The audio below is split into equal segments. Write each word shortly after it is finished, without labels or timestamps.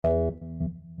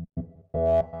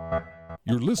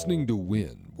You're listening to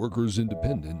WIN, Workers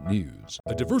Independent News,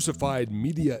 a diversified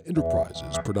media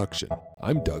enterprises production.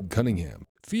 I'm Doug Cunningham.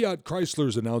 Fiat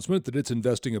Chrysler's announcement that it's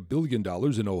investing $1 billion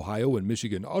in Ohio and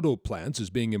Michigan auto plants is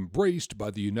being embraced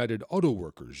by the United Auto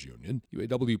Workers Union.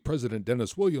 UAW President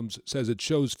Dennis Williams says it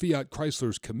shows Fiat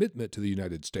Chrysler's commitment to the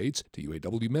United States, to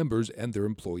UAW members and their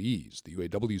employees. The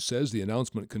UAW says the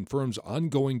announcement confirms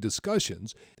ongoing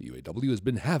discussions the UAW has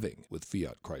been having with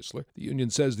Fiat Chrysler. The union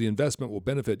says the investment will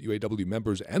benefit UAW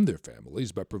members and their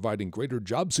families by providing greater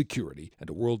job security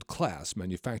and a world-class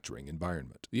manufacturing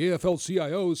environment. The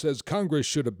AFL-CIO says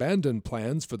Congress should abandon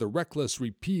plans for the reckless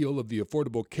repeal of the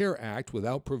Affordable Care Act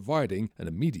without providing an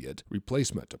immediate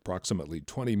replacement. Approximately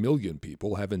 20 million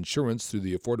people have insurance through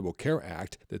the Affordable Care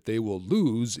Act that they will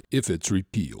lose if it's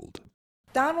repealed.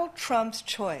 Donald Trump's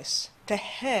choice to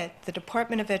head the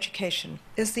Department of Education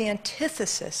is the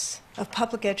antithesis of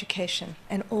public education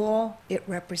and all it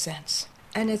represents.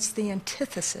 And it's the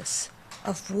antithesis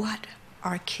of what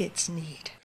our kids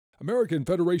need. American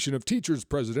Federation of Teachers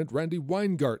President Randi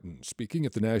Weingarten speaking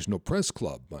at the National Press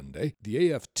Club Monday.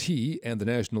 The AFT and the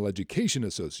National Education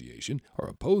Association are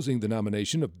opposing the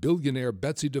nomination of billionaire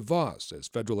Betsy DeVos as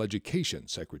Federal Education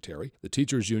Secretary. The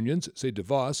teachers' unions say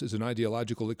DeVos is an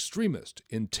ideological extremist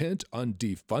intent on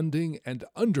defunding and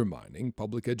undermining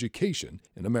public education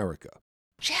in America.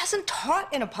 She hasn't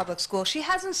taught in a public school. She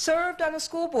hasn't served on a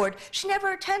school board. She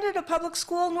never attended a public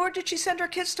school, nor did she send her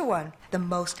kids to one. The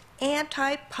most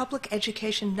anti-public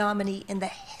education nominee in the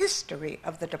history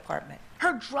of the department.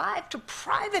 Her drive to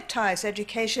privatize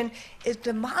education is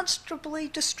demonstrably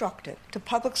destructive to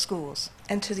public schools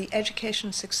and to the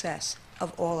education success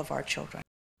of all of our children.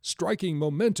 Striking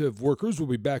Momentive workers will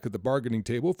be back at the bargaining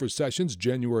table for sessions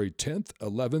January 10th,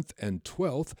 11th, and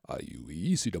 12th.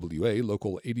 IUE-CWA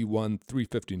Local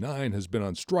 81-359 has been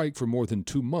on strike for more than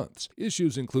 2 months.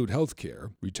 Issues include health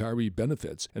care, retiree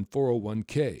benefits, and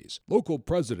 401ks. Local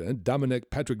President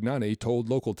Dominic Patrignani told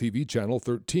local TV Channel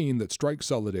 13 that strike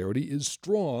solidarity is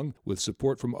strong with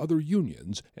support from other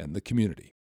unions and the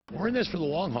community. We're in this for the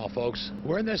long haul, folks.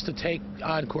 We're in this to take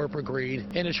on corporate greed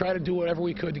and to try to do whatever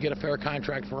we could to get a fair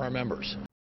contract for our members.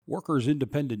 Workers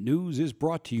Independent News is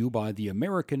brought to you by the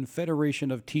American Federation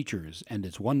of Teachers and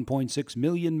its 1.6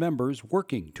 million members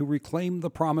working to reclaim the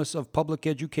promise of public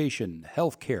education,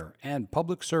 health care, and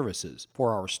public services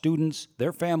for our students,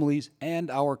 their families, and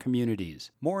our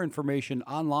communities. More information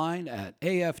online at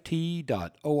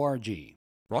aft.org.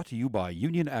 Brought to you by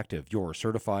Union Active, your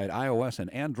certified iOS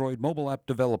and Android mobile app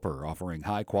developer, offering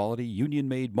high-quality,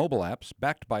 union-made mobile apps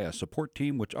backed by a support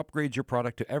team which upgrades your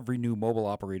product to every new mobile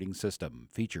operating system.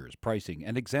 Features, pricing,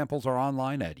 and examples are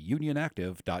online at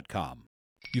unionactive.com.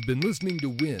 You've been listening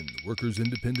to WIN, Workers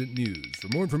Independent News. For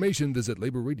more information, visit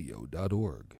laborradio.org.